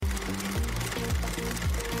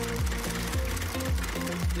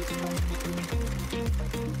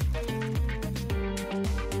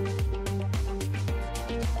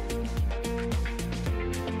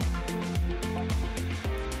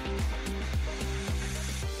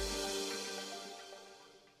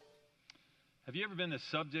Have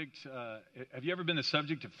you ever been the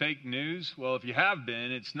subject of fake news? Well, if you have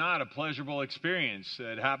been, it's not a pleasurable experience.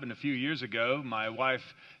 It happened a few years ago. My wife,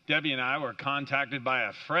 Debbie, and I were contacted by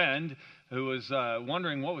a friend who was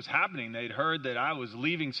wondering what was happening. They'd heard that I was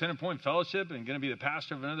leaving Centerpoint Fellowship and going to be the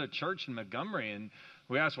pastor of another church in Montgomery. And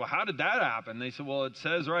we asked, well, how did that happen? They said, well, it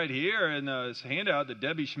says right here in this handout that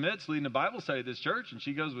Debbie Schmidt's leading a Bible study at this church, and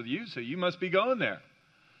she goes with you, so you must be going there.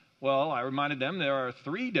 Well, I reminded them there are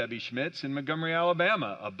 3 Debbie Schmidts in Montgomery,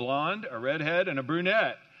 Alabama, a blonde, a redhead, and a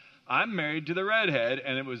brunette. I'm married to the redhead,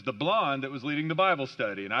 and it was the blonde that was leading the Bible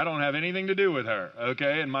study, and I don't have anything to do with her,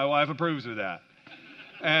 okay? And my wife approves of that.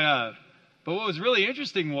 But what was really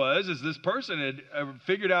interesting is this person had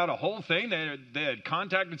figured out a whole thing. They had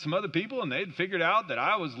contacted some other people, and they had figured out that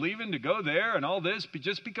I was leaving to go there and all this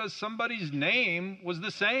just because somebody's name was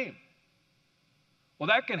the same. Well,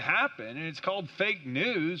 that can happen, and it's called fake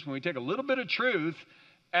news when we take a little bit of truth,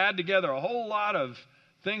 add together a whole lot of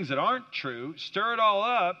things that aren't true, stir it all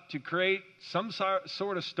up to create some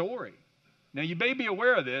sort of story. Now, you may be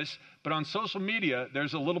aware of this, but on social media,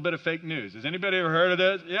 there's a little bit of fake news. Has anybody ever heard of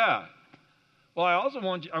this? Yeah. Well, I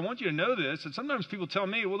want you to know this, that sometimes people tell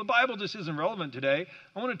me, well, the Bible just isn't relevant today.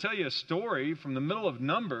 I want to tell you a story from the middle of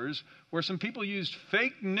Numbers where some people used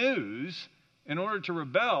fake news in order to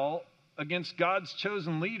rebel against God's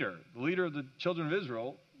chosen leader, the leader of the children of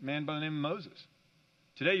Israel, a man by the name of Moses.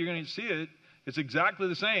 Today you're going to see it. It's exactly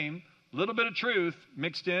the same. A little bit of truth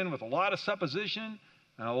mixed in with a lot of supposition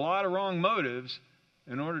and a lot of wrong motives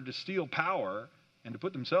in order to steal power and to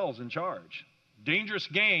put themselves in charge. Dangerous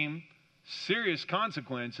game, serious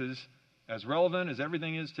consequences, as relevant as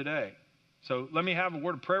everything is today. So let me have a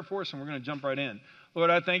word of prayer for us, and we're going to jump right in. Lord,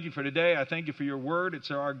 I thank you for today. I thank you for your word. It's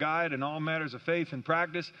our guide in all matters of faith and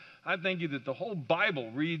practice. I thank you that the whole Bible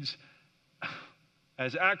reads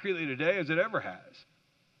as accurately today as it ever has.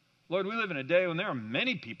 Lord, we live in a day when there are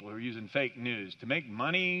many people who are using fake news to make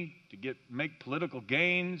money, to make political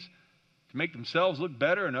gains, to make themselves look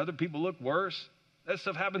better and other people look worse. That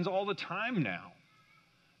stuff happens all the time now.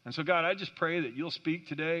 And so, God, I just pray that you'll speak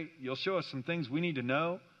today. You'll show us some things we need to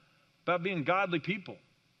know about being godly people,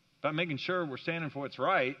 about making sure we're standing for what's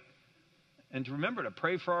right, and to remember to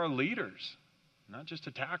pray for our leaders, not just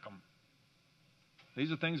attack them.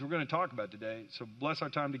 These are things we're going to talk about today, so bless our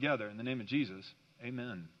time together. In the name of Jesus,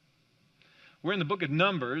 amen. We're in the book of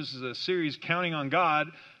Numbers. This is a series counting on God.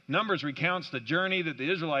 Numbers recounts the journey that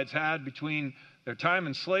the Israelites had between their time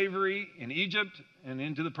in slavery in Egypt and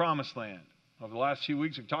into the Promised Land. Over the last few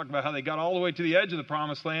weeks, we've talked about how they got all the way to the edge of the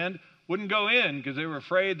Promised Land, wouldn't go in because they were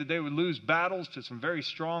afraid that they would lose battles to some very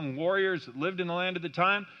strong warriors that lived in the land at the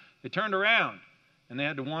time. They turned around, and they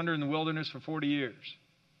had to wander in the wilderness for 40 years.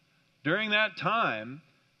 During that time,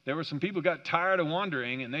 there were some people who got tired of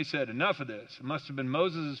wandering, and they said, enough of this. It must have been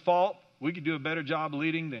Moses' fault. We could do a better job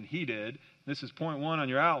leading than he did. This is point 1 on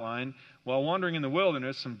your outline. While wandering in the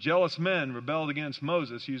wilderness, some jealous men rebelled against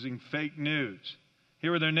Moses using fake news.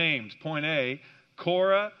 Here are their names. Point A,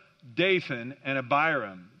 Korah, Dathan, and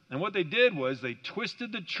Abiram. And what they did was they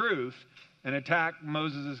twisted the truth and attacked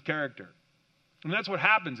Moses' character. And that's what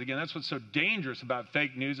happens. Again, that's what's so dangerous about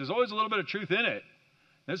fake news. There's always a little bit of truth in it.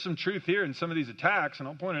 There's some truth here in some of these attacks, and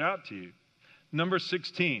I'll point it out to you. Number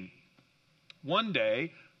 16. One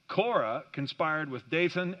day, Korah conspired with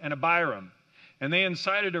Dathan and Abiram, and they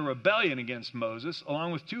incited a rebellion against Moses,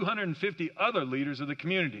 along with 250 other leaders of the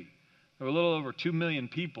community. There were a little over 2 million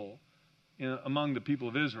people among the people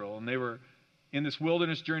of Israel, and they were in this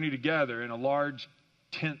wilderness journey together in a large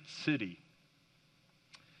tent city.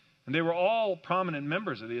 And they were all prominent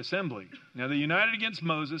members of the assembly. Now, they united against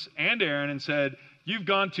Moses and Aaron and said, "You've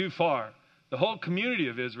gone too far. The whole community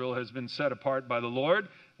of Israel has been set apart by the Lord,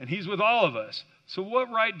 and he's with all of us. So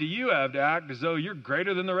what right do you have to act as though you're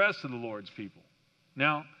greater than the rest of the Lord's people?"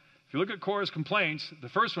 Now, if you look at Korah's complaints, the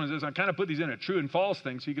first one is this. I kind of put these in a true and false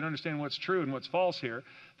thing so you can understand what's true and what's false here.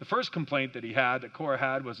 The first complaint that Korah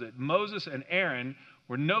had, was that Moses and Aaron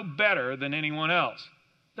were no better than anyone else.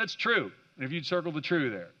 That's true. And if you'd circle the true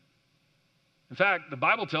there. In fact, the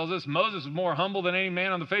Bible tells us Moses was more humble than any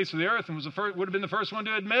man on the face of the earth and would have been the first one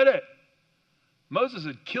to admit it. Moses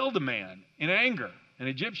had killed a man in anger, an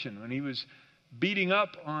Egyptian, when he was beating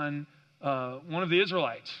up on one of the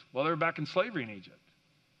Israelites while they were back in slavery in Egypt.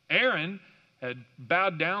 Aaron had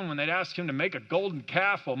bowed down when they'd asked him to make a golden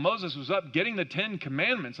calf while Moses was up getting the 10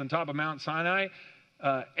 Commandments on top of Mount Sinai,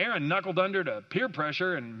 Aaron knuckled under to peer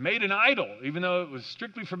pressure and made an idol, even though it was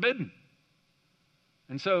strictly forbidden.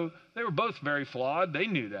 And so they were both very flawed. They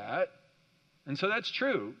knew that. And so that's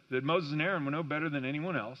true, that Moses and Aaron were no better than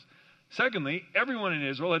anyone else. Secondly, everyone in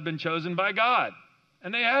Israel had been chosen by God.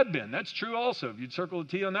 And they had been. That's true also, if you'd circle a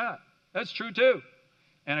T on that. That's true too.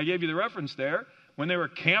 And I gave you the reference there. When they were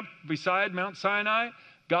camped beside Mount Sinai,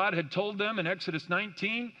 God had told them in Exodus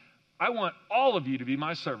 19, I want all of you to be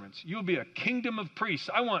my servants. You'll be a kingdom of priests.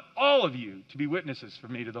 I want all of you to be witnesses for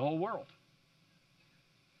me to the whole world.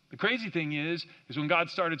 The crazy thing is when God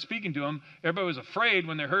started speaking to them, everybody was afraid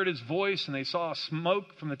when they heard his voice and they saw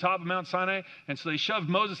smoke from the top of Mount Sinai. And so they shoved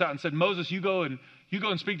Moses out and said, Moses, you go and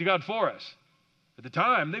speak to God for us. At the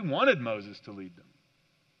time, they wanted Moses to lead them.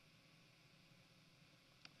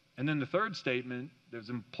 And then the third statement that was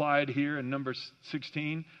implied here in Numbers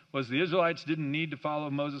 16 was the Israelites didn't need to follow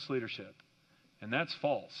Moses' leadership. And that's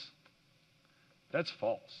false. That's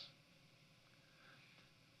false.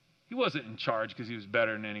 He wasn't in charge because he was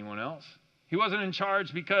better than anyone else. He wasn't in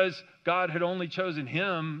charge because God had only chosen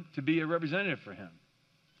him to be a representative for him.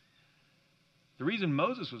 The reason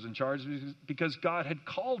Moses was in charge was because God had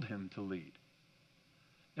called him to lead.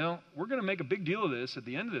 Now, we're going to make a big deal of this at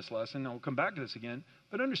the end of this lesson, and we'll come back to this again,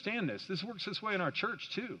 but understand this. This works this way in our church,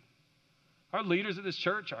 too. Our leaders of this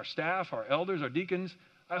church, our staff, our elders, our deacons,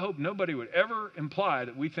 I hope nobody would ever imply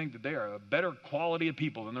that we think that they are a better quality of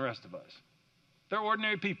people than the rest of us. They're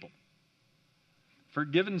ordinary people.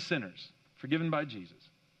 Forgiven sinners, forgiven by Jesus.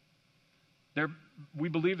 We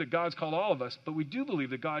believe that God's called all of us, but we do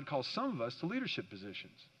believe that God calls some of us to leadership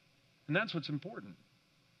positions. And that's what's important.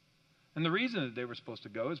 And the reason that they were supposed to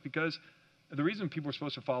go is because the reason people were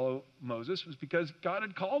supposed to follow Moses was because God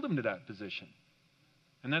had called him to that position.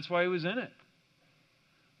 And that's why he was in it.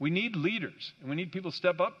 We need leaders, and we need people to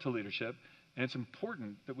step up to leadership, and it's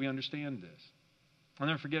important that we understand this. I'll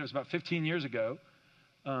never forget, it was about 15 years ago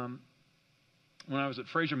when I was at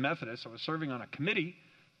Fraser Methodist. I was serving on a committee,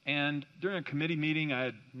 and during a committee meeting, I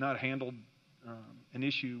had not handled an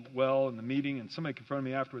issue well in the meeting, and somebody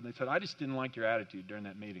confronted me afterward, and they said, I just didn't like your attitude during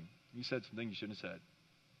that meeting. You said some things you shouldn't have said.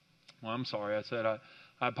 Well, I'm sorry. I said, I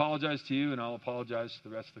apologize to you, and I'll apologize to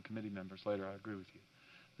the rest of the committee members later. I agree with you.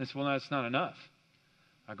 They said, well, that's not enough.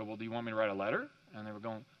 I go, well, do you want me to write a letter? And they were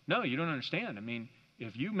going, no, you don't understand. I mean,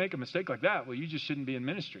 if you make a mistake like that, well, you just shouldn't be in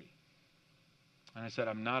ministry. And I said,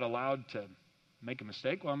 I'm not allowed to make a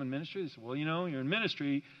mistake while I'm in ministry. They said, well, you're in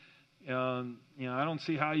ministry. I don't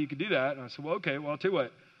see how you could do that. And I said, well, okay, well, I'll tell you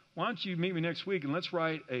what. Why don't you meet me next week and let's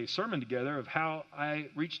write a sermon together of how I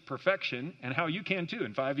reached perfection and how you can too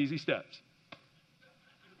in 5 easy steps.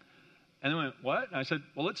 And they went, what? And I said,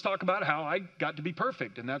 well, let's talk about how I got to be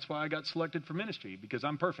perfect, and that's why I got selected for ministry, because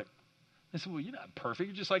I'm perfect. They said, well, you're not perfect.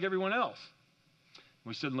 You're just like everyone else.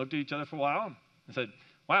 We stood and looked at each other for a while and said,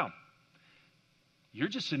 wow, you're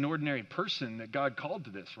just an ordinary person that God called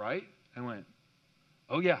to this, right? I went,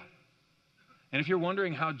 oh, yeah. And if you're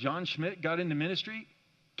wondering how John Schmidt got into ministry,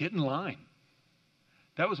 get in line.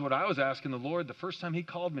 That was what I was asking the Lord the first time he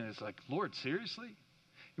called me. It's like, Lord, seriously?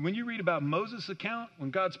 And when you read about Moses' account, when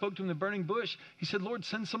God spoke to him in the burning bush, he said, Lord,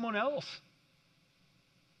 send someone else.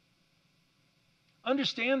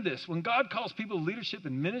 Understand this. When God calls people to leadership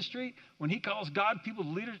in ministry, when he calls people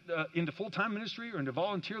into full-time ministry or into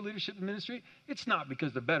volunteer leadership in ministry, it's not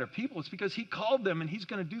because they're better people. It's because he called them and he's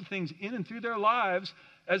going to do things in and through their lives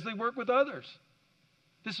as they work with others.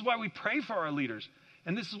 This is why we pray for our leaders.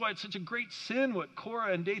 And this is why it's such a great sin what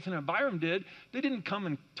Korah and Dathan and Abiram did. They didn't come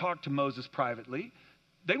and talk to Moses privately.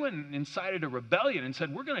 They went and incited a rebellion and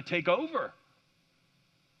said, we're going to take over.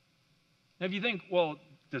 Now, if you think, well,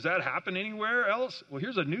 does that happen anywhere else? Well,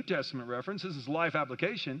 here's a New Testament reference. This is life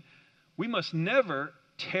application. We must never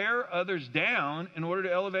tear others down in order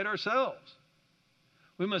to elevate ourselves.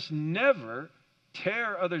 We must never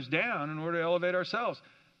tear others down in order to elevate ourselves.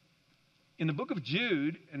 In the book of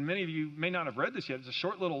Jude, and many of you may not have read this yet, it's a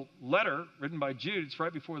short little letter written by Jude. It's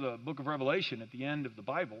right before the book of Revelation at the end of the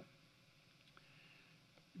Bible.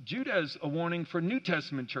 Jude has a warning for New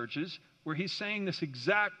Testament churches where he's saying this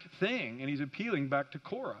exact thing, and he's appealing back to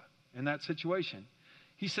Korah in that situation.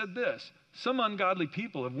 He said this, some ungodly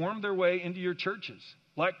people have wormed their way into your churches.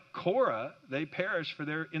 Like Korah, they perish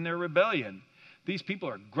in their rebellion. These people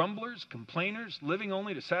are grumblers, complainers, living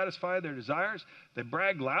only to satisfy their desires. They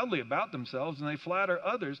brag loudly about themselves, and they flatter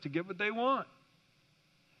others to get what they want.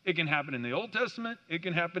 It can happen in the Old Testament. It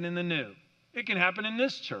can happen in the New. It can happen in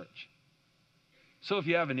this church. So if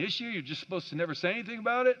you have an issue, you're just supposed to never say anything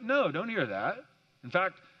about it? No, don't hear that. In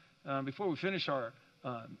fact, before we finish our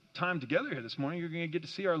time together here this morning, you're going to get to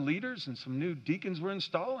see our leaders and some new deacons we're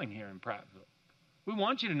installing here in Prattville. We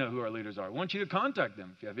want you to know who our leaders are. We want you to contact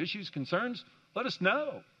them. If you have issues, concerns, let us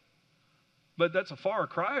know. But that's a far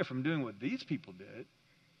cry from doing what these people did.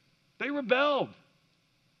 They rebelled.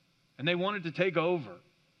 And they wanted to take over.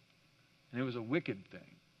 And it was a wicked thing.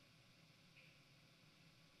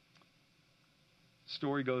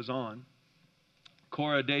 Story goes on.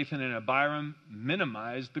 Korah, Dathan, and Abiram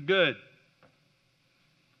minimized the good.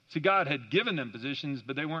 See, God had given them positions,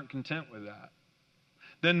 but they weren't content with that.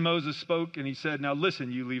 Then Moses spoke and he said, now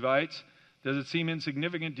listen, you Levites, does it seem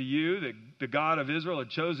insignificant to you that the God of Israel had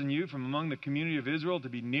chosen you from among the community of Israel to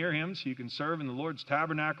be near him so you can serve in the Lord's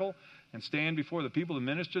tabernacle and stand before the people to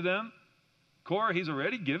minister them? Korah, he's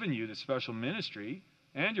already given you the special ministry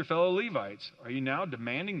and your fellow Levites. Are you now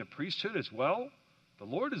demanding the priesthood as well? The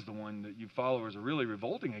Lord is the one that you followers are really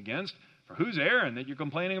revolting against. For who's Aaron that you're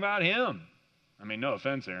complaining about him? I mean, no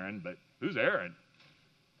offense, Aaron, but who's Aaron?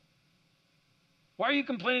 Why are you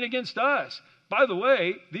complaining against us? By the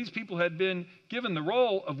way, these people had been given the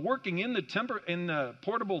role of working in the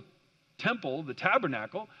portable temple, the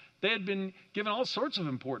tabernacle. They had been given all sorts of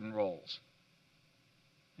important roles.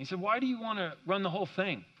 He said, why do you want to run the whole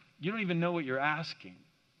thing? You don't even know what you're asking.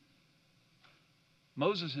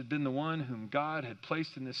 Moses had been the one whom God had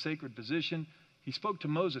placed in this sacred position. He spoke to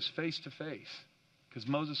Moses face to face because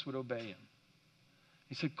Moses would obey him.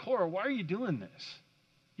 He said, Korah, why are you doing this?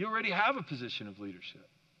 You already have a position of leadership.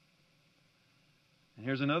 And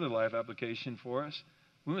here's another life application for us.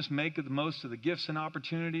 We must make the most of the gifts and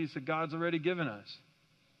opportunities that God's already given us.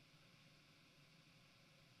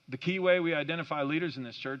 The key way we identify leaders in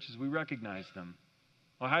this church is we recognize them.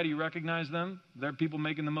 Well, how do you recognize them? They're people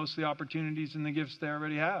making the most of the opportunities and the gifts they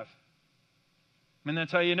already have. I mean,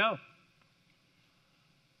 that's how you know.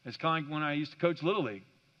 It's kind of like when I used to coach Little League.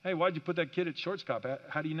 Hey, why'd you put that kid at shortstop?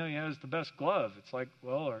 How do you know he has the best glove? It's like,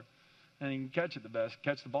 and he can catch it the best,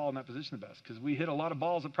 catch the ball in that position the best. Because we hit a lot of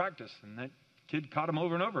balls at practice, and that kid caught him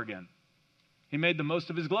over and over again. He made the most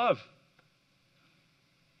of his glove.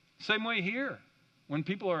 Same way here. When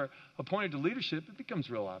people are appointed to leadership, it becomes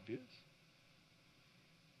real obvious.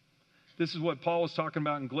 This is what Paul was talking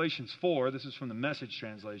about in Galatians 4. This is from the Message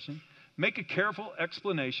translation. Make a careful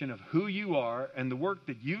explanation of who you are and the work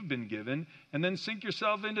that you've been given, and then sink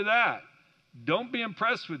yourself into that. Don't be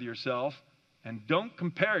impressed with yourself, and don't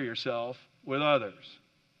compare yourself with others.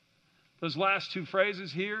 Those last two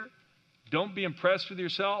phrases here, don't be impressed with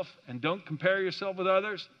yourself, and don't compare yourself with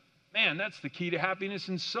others. Man, that's the key to happiness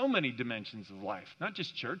in so many dimensions of life, not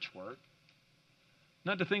just church work.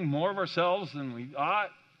 Not to think more of ourselves than we ought,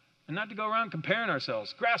 and not to go around comparing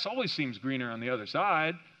ourselves. Grass always seems greener on the other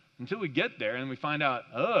side until we get there and we find out,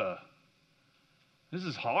 this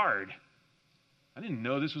is hard. I didn't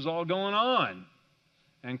know this was all going on.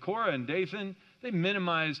 And Korah and Dathan, they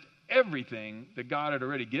minimized everything that God had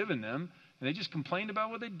already given them, and they just complained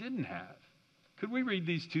about what they didn't have. Could we read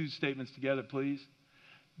these two statements together, please?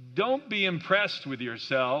 Don't be impressed with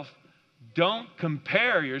yourself. Don't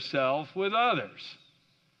compare yourself with others.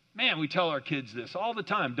 Man, we tell our kids this all the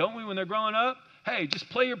time, don't we, when they're growing up? Hey, just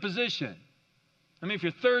play your position. I mean, if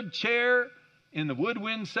you're third chair in the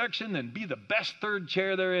woodwind section, then be the best third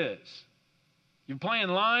chair there is. You're playing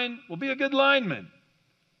line, well, be a good lineman.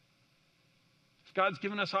 If God's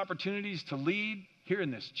given us opportunities to lead here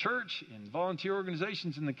in this church, in volunteer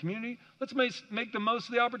organizations in the community, let's make the most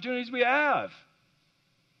of the opportunities we have.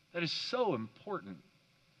 That is so important.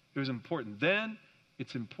 It was important then,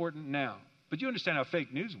 it's important now. But you understand how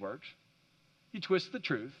fake news works. You twist the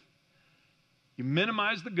truth, you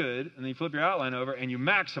minimize the good, and then you flip your outline over and you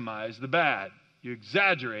maximize the bad. You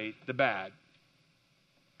exaggerate the bad.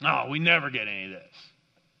 Oh, we never get any of this.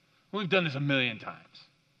 We've done this 1,000,000 times.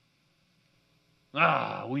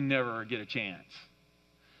 We never get a chance.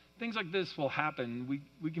 Things like this will happen.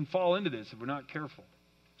 We can fall into this if we're not careful.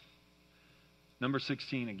 Number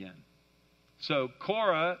 16 again. So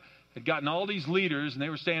Korah had gotten all these leaders, and they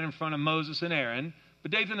were standing in front of Moses and Aaron,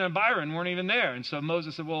 but Dathan and Abiram weren't even there. And so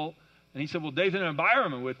Moses said, Dathan and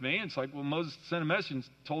Abiram are with me. And it's like, well, Moses sent a message and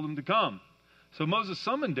told them to come. So Moses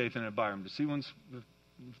summoned Dathan and Abiram to see if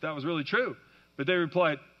that was really true. But they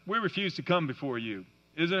replied, we refuse to come before you.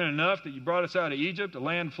 Isn't it enough that you brought us out of Egypt, a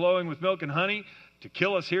land flowing with milk and honey, to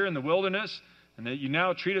kill us here in the wilderness, and that you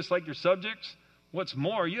now treat us like your subjects? What's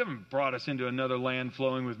more, you haven't brought us into another land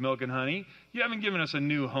flowing with milk and honey. You haven't given us a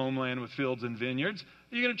new homeland with fields and vineyards.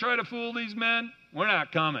 Are you going to try to fool these men? We're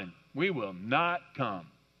not coming. We will not come.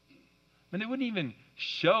 And they wouldn't even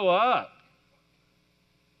show up.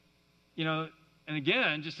 And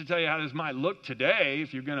again, just to tell you how this might look today,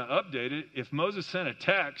 if you're going to update it, if Moses sent a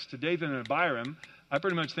text to Dathan and Abiram, I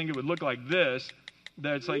pretty much think it would look like this.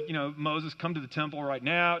 That's like, Moses, come to the temple right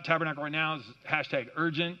now, tabernacle right now, is hashtag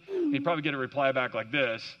urgent. He'd probably get a reply back like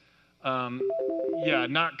this. Yeah,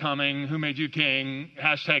 not coming, who made you king,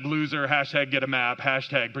 hashtag loser, hashtag get a map,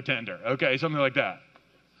 hashtag pretender. Okay, something like that.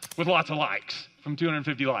 With lots of likes, from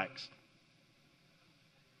 250 likes.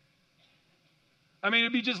 I mean,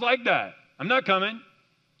 it'd be just like that. I'm not coming.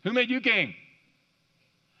 Who made you king?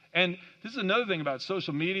 And this is another thing about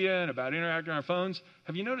social media and about interacting on our phones.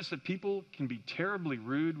 Have you noticed that people can be terribly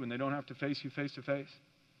rude when they don't have to face you face to face?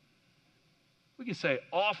 We can say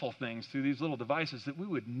awful things through these little devices that we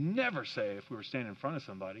would never say if we were standing in front of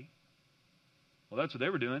somebody. Well, that's what they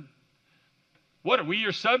were doing. What, are we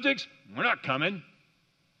your subjects? We're not coming.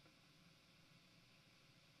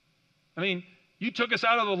 I mean, you took us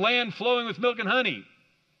out of the land flowing with milk and honey.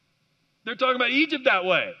 They're talking about Egypt that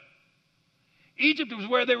way. Egypt was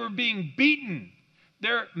where they were being beaten.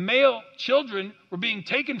 Their male children were being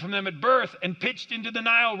taken from them at birth and pitched into the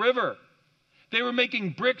Nile River. They were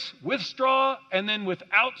making bricks with straw and then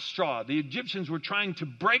without straw. The Egyptians were trying to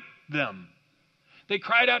break them. They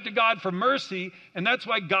cried out to God for mercy, and that's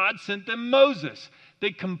why God sent them Moses.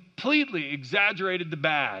 They completely exaggerated the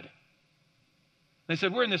bad. They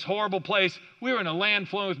said, we're in this horrible place. We were in a land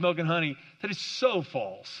flowing with milk and honey. That is so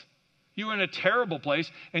false. You were in a terrible place,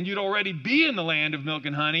 and you'd already be in the land of milk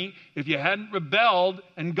and honey if you hadn't rebelled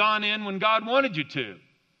and gone in when God wanted you to.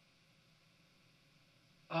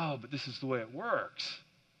 Oh, but this is the way it works.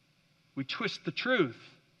 We twist the truth.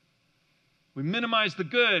 We minimize the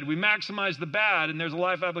good. We maximize the bad, and there's a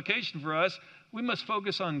life application for us. We must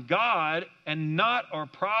focus on God and not our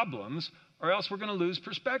problems, or else we're going to lose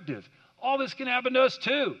perspective. All this can happen to us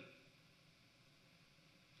too.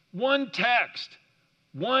 One text,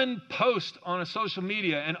 one post on a social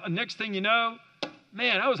media, and next thing you know,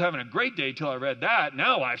 man, I was having a great day till I read that.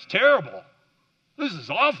 Now life's terrible. This is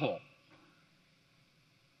awful.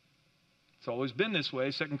 It's always been this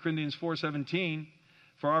way. 2 Corinthians 4:17,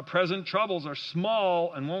 for our present troubles are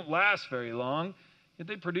small and won't last very long, yet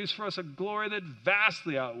they produce for us a glory that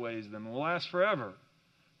vastly outweighs them and will last forever.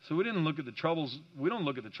 So we don't look at the troubles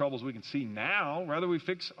we can see now. Rather, we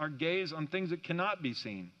fix our gaze on things that cannot be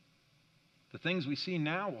seen. The things we see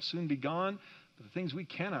now will soon be gone, but the things we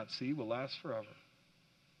cannot see will last forever.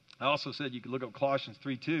 I also said you could look up Colossians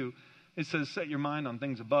 3:2. It says, set your mind on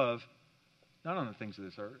things above, not on the things of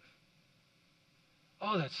this earth.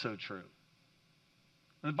 Oh, that's so true.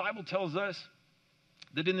 And the Bible tells us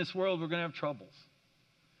that in this world we're going to have troubles.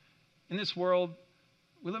 In this world,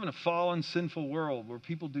 we live in a fallen, sinful world where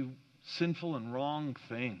people do sinful and wrong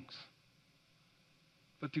things.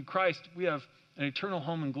 But through Christ, we have an eternal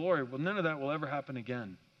home in glory. Well, none of that will ever happen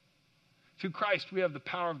again. Through Christ, we have the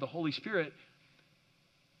power of the Holy Spirit.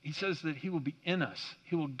 He says that He will be in us.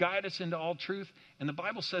 He will guide us into all truth. And the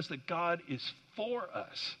Bible says that God is for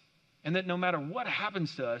us. And that no matter what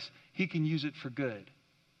happens to us, He can use it for good.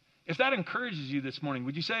 If that encourages you this morning,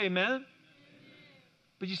 would you say amen? Amen.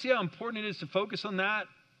 But you see how important it is to focus on that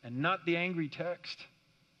and not the angry text?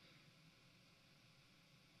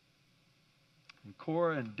 And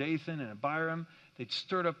Korah and Dathan and Abiram, they'd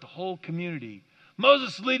stirred up the whole community.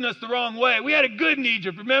 Moses is leading us the wrong way. We had it good in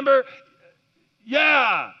Egypt, remember?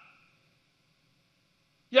 Yeah,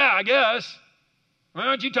 I guess.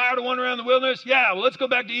 Aren't you tired of wandering around the wilderness? Yeah, well, let's go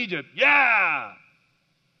back to Egypt. Yeah.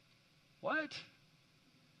 What?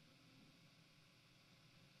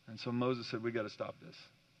 And so Moses said, we got to stop this.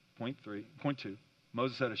 Point 2,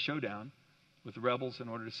 Moses had a showdown with the rebels in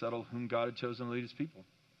order to settle whom God had chosen to lead His people.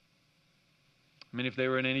 I mean, if they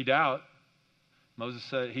were in any doubt, Moses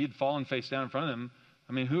said he had fallen face down in front of them.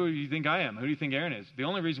 I mean, who do you think I am? Who do you think Aaron is? The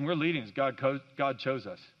only reason we're leading is God chose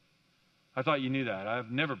us. I thought you knew that.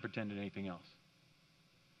 I've never pretended anything else.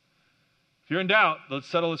 If you're in doubt, let's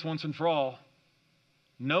settle this once and for all.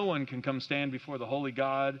 No one can come stand before the holy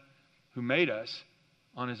God who made us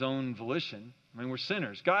on His own volition. I mean, we're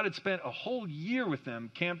sinners. God had spent a whole year with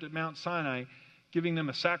them, camped at Mount Sinai, giving them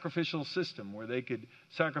a sacrificial system where they could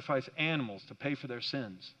sacrifice animals to pay for their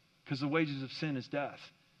sins, because the wages of sin is death.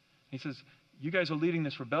 He says, you guys are leading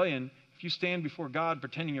this rebellion. If you stand before God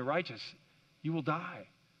pretending you're righteous, you will die.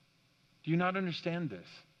 Do you not understand this?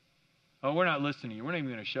 Oh, we're not listening to you. We're not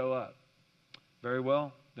even going to show up. Very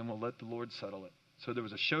well, then we'll let the Lord settle it. So there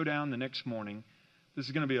was a showdown the next morning. This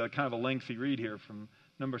is going to be a kind of a lengthy read here from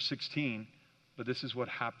number 16, but this is what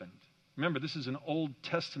happened. Remember, this is in Old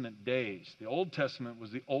Testament days. The Old Testament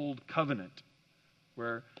was the Old Covenant,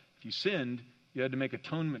 where if you sinned, you had to make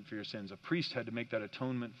atonement for your sins. A priest had to make that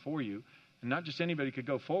atonement for you, and not just anybody could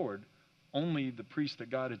go forward, only the priest that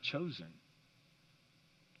God had chosen.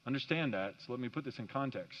 Understand that, so let me put this in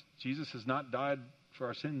context. Jesus has not died for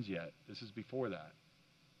our sins yet. This is before that.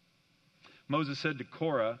 Moses said to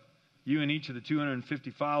Korah, you and each of the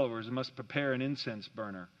 250 followers must prepare an incense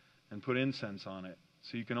burner and put incense on it,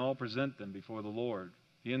 so you can all present them before the Lord.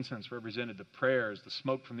 The incense represented the prayers. The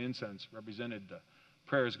smoke from the incense represented the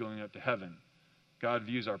prayers going up to heaven. God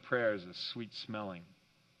views our prayers as sweet smelling.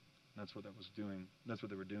 That's what that was doing. That's what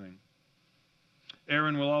they were doing.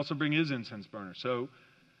 Aaron will also bring his incense burner. So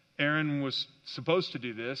Aaron was supposed to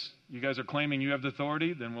do this. You guys are claiming you have the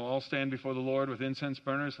authority, then we'll all stand before the Lord with incense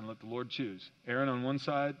burners and let the Lord choose. Aaron on one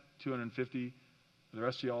side, 250, the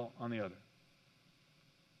rest of y'all on the other.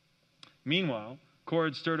 Meanwhile, Korah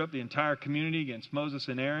had stirred up the entire community against Moses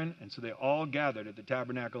and Aaron, and so they all gathered at the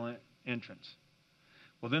tabernacle entrance.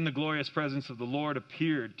 Well, then the glorious presence of the Lord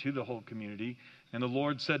appeared to the whole community, and the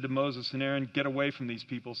Lord said to Moses and Aaron, get away from these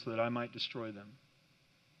people so that I might destroy them.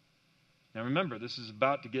 Now remember, this is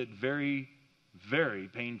about to get very, very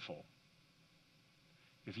painful.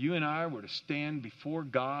 If you and I were to stand before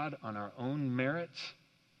God on our own merits,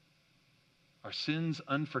 our sins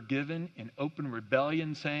unforgiven, in open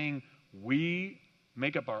rebellion, saying, we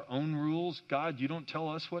make up our own rules, God, you don't tell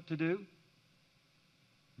us what to do?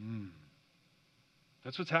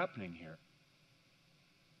 That's what's happening here.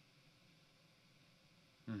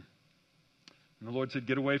 And the Lord said,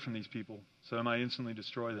 get away from these people, so I might instantly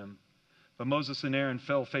destroy them. But Moses and Aaron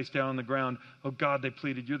fell face down on the ground. Oh God, they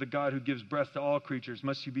pleaded, you're the God who gives breath to all creatures.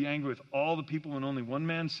 Must you be angry with all the people when only one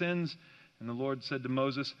man sins? And the Lord said to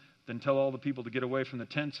Moses, then tell all the people to get away from the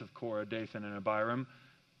tents of Korah, Dathan, and Abiram.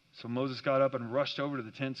 So Moses got up and rushed over to the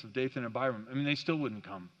tents of Dathan and Abiram. I mean, they still wouldn't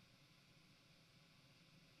come.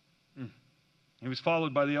 He was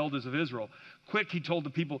followed by the elders of Israel. Quick, he told the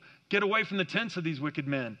people, get away from the tents of these wicked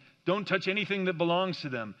men. Don't touch anything that belongs to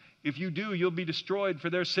them. If you do, you'll be destroyed for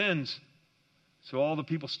their sins. So all the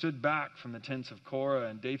people stood back from the tents of Korah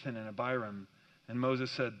and Dathan and Abiram. And Moses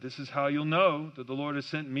said, this is how you'll know that the Lord has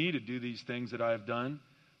sent me to do these things that I have done.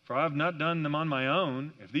 For I have not done them on my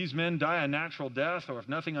own. If these men die a natural death, or if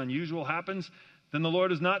nothing unusual happens, then the Lord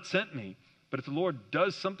has not sent me. But if the Lord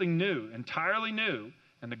does something new, entirely new,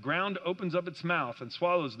 and the ground opens up its mouth and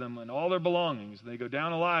swallows them and all their belongings, and they go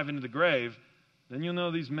down alive into the grave, then you'll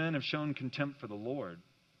know these men have shown contempt for the Lord.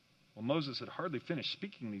 Well, Moses had hardly finished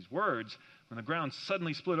speaking these words when the ground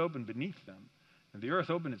suddenly split open beneath them. And the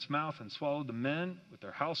earth opened its mouth and swallowed the men with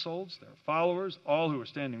their households, their followers, all who were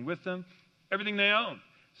standing with them, everything they owned.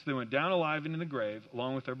 So they went down alive into the grave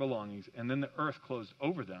along with their belongings, and then the earth closed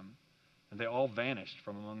over them, and they all vanished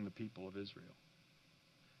from among the people of Israel.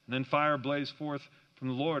 And then fire blazed forth from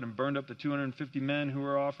the Lord and burned up the 250 men who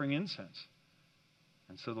were offering incense.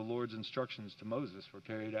 And so the Lord's instructions to Moses were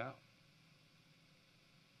carried out.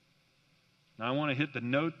 Now I want to hit the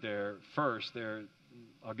note there first.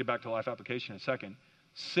 I'll get back to life application in a second.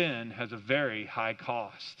 Sin has a very high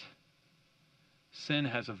cost. Sin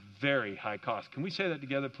has a very high cost. Can we say that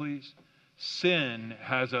together, please? Sin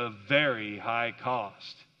has a very high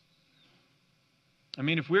cost. I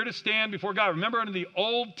mean, if we're to stand before God, remember under the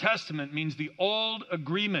Old Testament means the old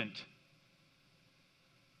agreement.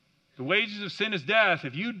 The wages of sin is death.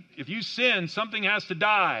 If you sin, something has to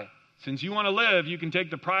die. Since you want to live, you can take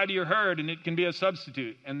the pride of your herd and it can be a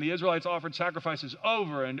substitute. And the Israelites offered sacrifices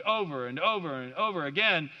over and over and over and over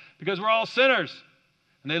again because we're all sinners.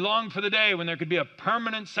 And they longed for the day when there could be a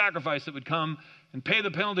permanent sacrifice that would come and pay the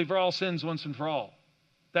penalty for all sins once and for all.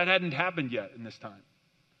 That hadn't happened yet in this time.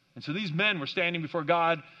 And so these men were standing before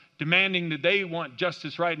God demanding that they want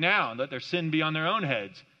justice right now and let their sin be on their own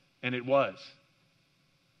heads. And it was.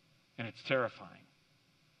 And it's terrifying.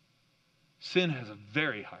 Sin has a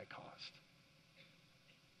very high cost.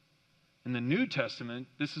 In the New Testament,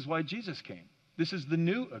 this is why Jesus came. This is the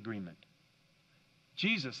new agreement.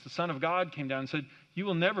 Jesus, the Son of God, came down and said, you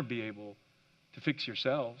will never be able to fix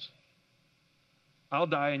yourselves. I'll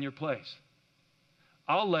die in your place.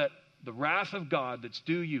 I'll let the wrath of God that's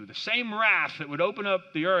due you, the same wrath that would open up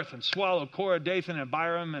the earth and swallow Korah, Dathan, and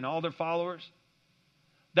Abiram and all their followers,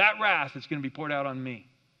 that wrath is going to be poured out on me.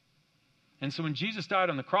 And so when Jesus died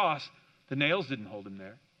on the cross, the nails didn't hold him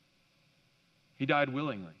there. He died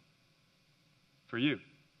willingly for you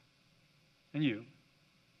and you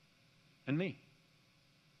and me.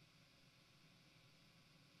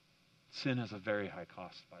 Sin has a very high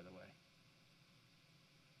cost, by the way.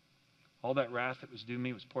 All that wrath that was due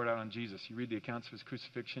me was poured out on Jesus. You read the accounts of his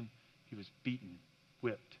crucifixion. He was beaten,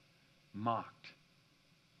 whipped, mocked,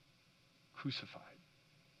 crucified,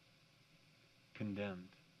 condemned.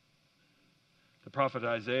 The prophet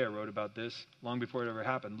Isaiah wrote about this long before it ever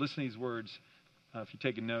happened. Listen to these words. If you're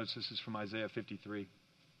taking notes, this is from Isaiah 53.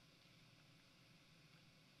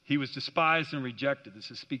 He was despised and rejected.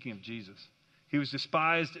 This is speaking of Jesus. He was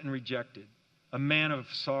despised and rejected, a man of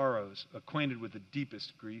sorrows, acquainted with the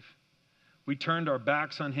deepest grief. We turned our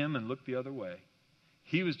backs on him and looked the other way.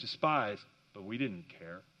 He was despised, but we didn't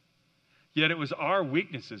care. Yet it was our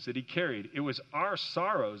weaknesses that he carried. It was our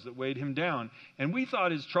sorrows that weighed him down. And we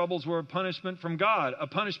thought his troubles were a punishment from God, a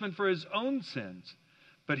punishment for his own sins.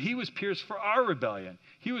 But he was pierced for our rebellion.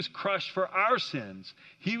 He was crushed for our sins.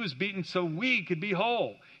 He was beaten so we could be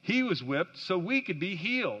whole. He was whipped so we could be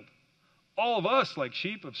healed. All of us, like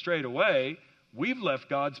sheep, have strayed away. We've left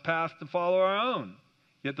God's path to follow our own.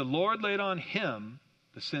 Yet the Lord laid on him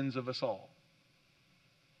the sins of us all.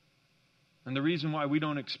 And the reason why we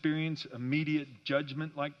don't experience immediate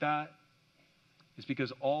judgment like that is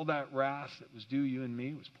because all that wrath that was due you and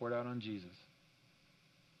me was poured out on Jesus.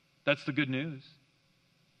 That's the good news.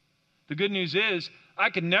 The good news is I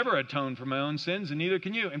can never atone for my own sins, and neither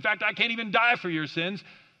can you. In fact, I can't even die for your sins,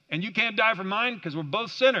 and you can't die for mine because we're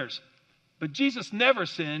both sinners. But Jesus never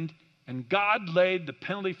sinned, and God laid the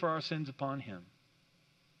penalty for our sins upon him.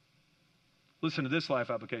 Listen to this life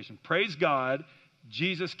application. Praise God,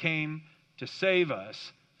 Jesus came to save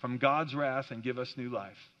us from God's wrath and give us new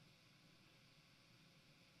life.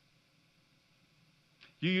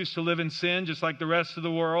 You used to live in sin just like the rest of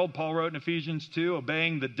the world. Paul wrote in Ephesians 2,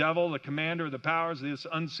 obeying the devil, the commander of the powers of this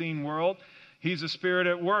unseen world. He's a spirit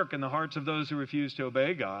at work in the hearts of those who refuse to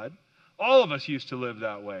obey God. All of us used to live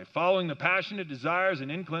that way, following the passionate desires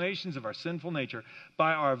and inclinations of our sinful nature.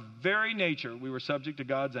 By our very nature, we were subject to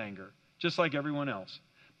God's anger, just like everyone else.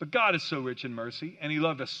 But God is so rich in mercy, and he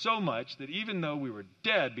loved us so much that even though we were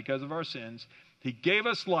dead because of our sins, he gave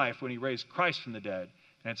us life when he raised Christ from the dead.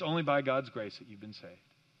 And it's only by God's grace that you've been saved.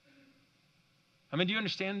 I mean, do you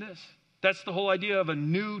understand this? That's the whole idea of a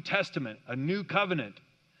new testament, a new covenant.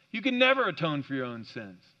 You can never atone for your own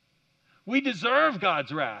sins. We deserve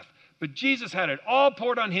God's wrath, but Jesus had it all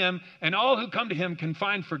poured on him, and all who come to him can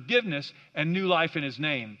find forgiveness and new life in his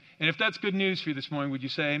name. And if that's good news for you this morning, would you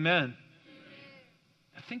say amen?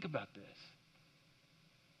 Now think about this.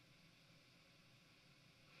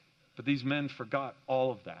 But these men forgot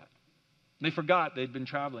all of that. They forgot they'd been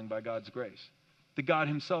traveling by God's grace. That God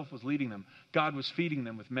himself was leading them. God was feeding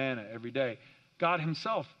them with manna every day. God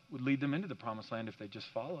himself would lead them into the promised land if they just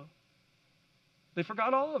follow. They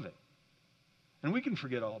forgot all of it. And we can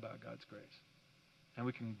forget all about God's grace. And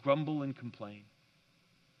we can grumble and complain.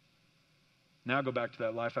 Now go back to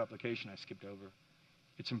that life application I skipped over.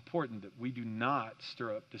 It's important that we do not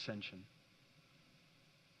stir up dissension.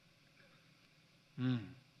 You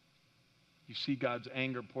see God's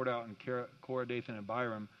anger poured out in Korah, Dathan, and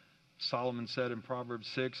Abiram. Solomon said in Proverbs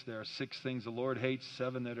 6, there are 6 things the Lord hates,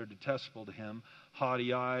 7 that are detestable to him.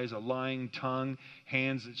 Haughty eyes, a lying tongue,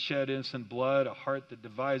 hands that shed innocent blood, a heart that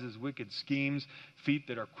devises wicked schemes, feet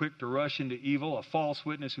that are quick to rush into evil, a false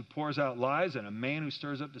witness who pours out lies, and a man who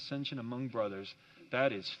stirs up dissension among brothers.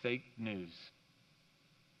 That is fake news.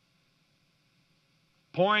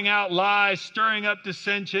 Pouring out lies, stirring up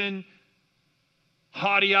dissension,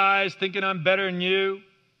 haughty eyes, thinking I'm better than you.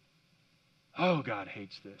 Oh, God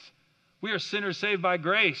hates this. We are sinners saved by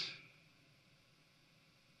grace.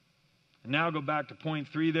 And now go back to point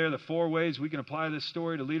 3 there, the 4 ways we can apply this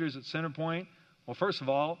story to leaders at Centerpoint. Well, first of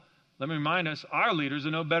all, let me remind us, our leaders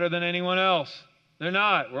are no better than anyone else. They're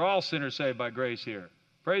not. We're all sinners saved by grace here.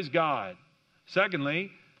 Praise God.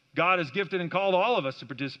 Secondly, God has gifted and called all of us to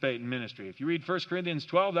participate in ministry. If you read 1 Corinthians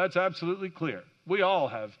 12, that's absolutely clear. We all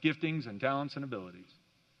have giftings and talents and abilities.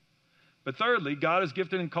 But thirdly, God has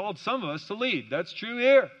gifted and called some of us to lead. That's true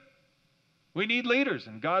here. We need leaders,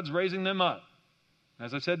 and God's raising them up.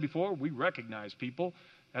 As I said before, we recognize people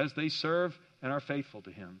as they serve and are faithful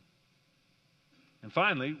to him. And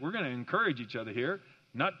finally, we're going to encourage each other here,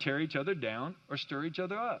 not tear each other down or stir each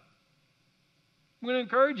other up. We're going to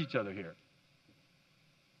encourage each other here.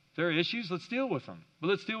 If there are issues, let's deal with them. But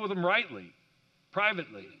let's deal with them rightly,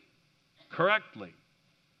 privately, correctly.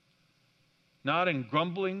 Not in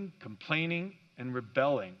grumbling, complaining, and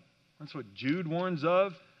rebelling. That's what Jude warns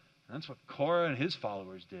of. And that's what Korah and his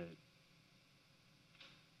followers did.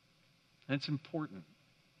 And it's important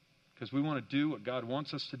because we want to do what God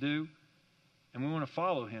wants us to do, and we want to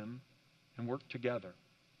follow him and work together.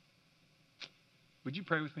 Would you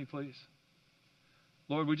pray with me, please?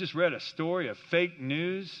 Lord, we just read a story of fake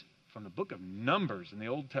news from the book of Numbers in the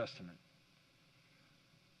Old Testament.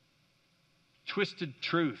 Twisted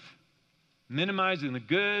truth. Minimizing the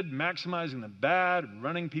good, maximizing the bad, and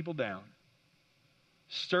running people down.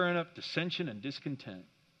 Stirring up dissension and discontent.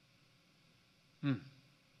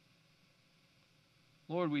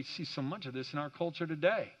 Lord, we see so much of this in our culture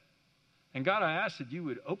today. And God, I ask that you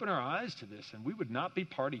would open our eyes to this and we would not be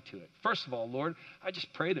party to it. First of all, Lord, I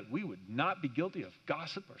just pray that we would not be guilty of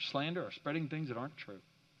gossip or slander or spreading things that aren't true.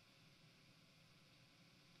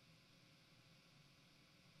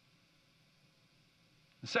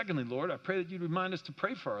 And secondly, Lord, I pray that you'd remind us to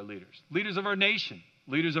pray for our leaders, leaders of our nation,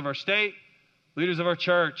 leaders of our state, leaders of our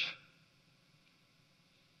church.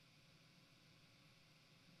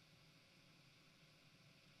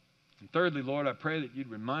 And thirdly, Lord, I pray that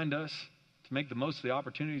you'd remind us to make the most of the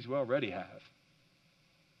opportunities we already have.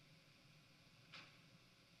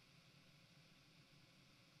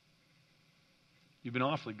 You've been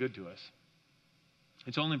awfully good to us.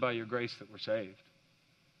 It's only by your grace that we're saved.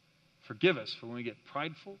 Forgive us for when we get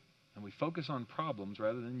prideful and we focus on problems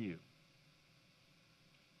rather than you.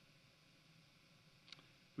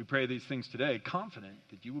 We pray these things today, confident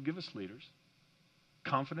that you will give us leaders,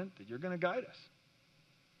 confident that you're going to guide us.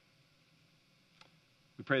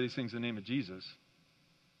 We pray these things in the name of Jesus.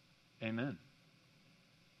 Amen.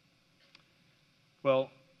 Well,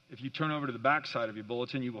 if you turn over to the back side of your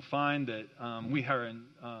bulletin, you will find that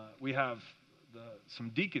we have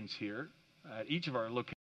some deacons here at each of our locations.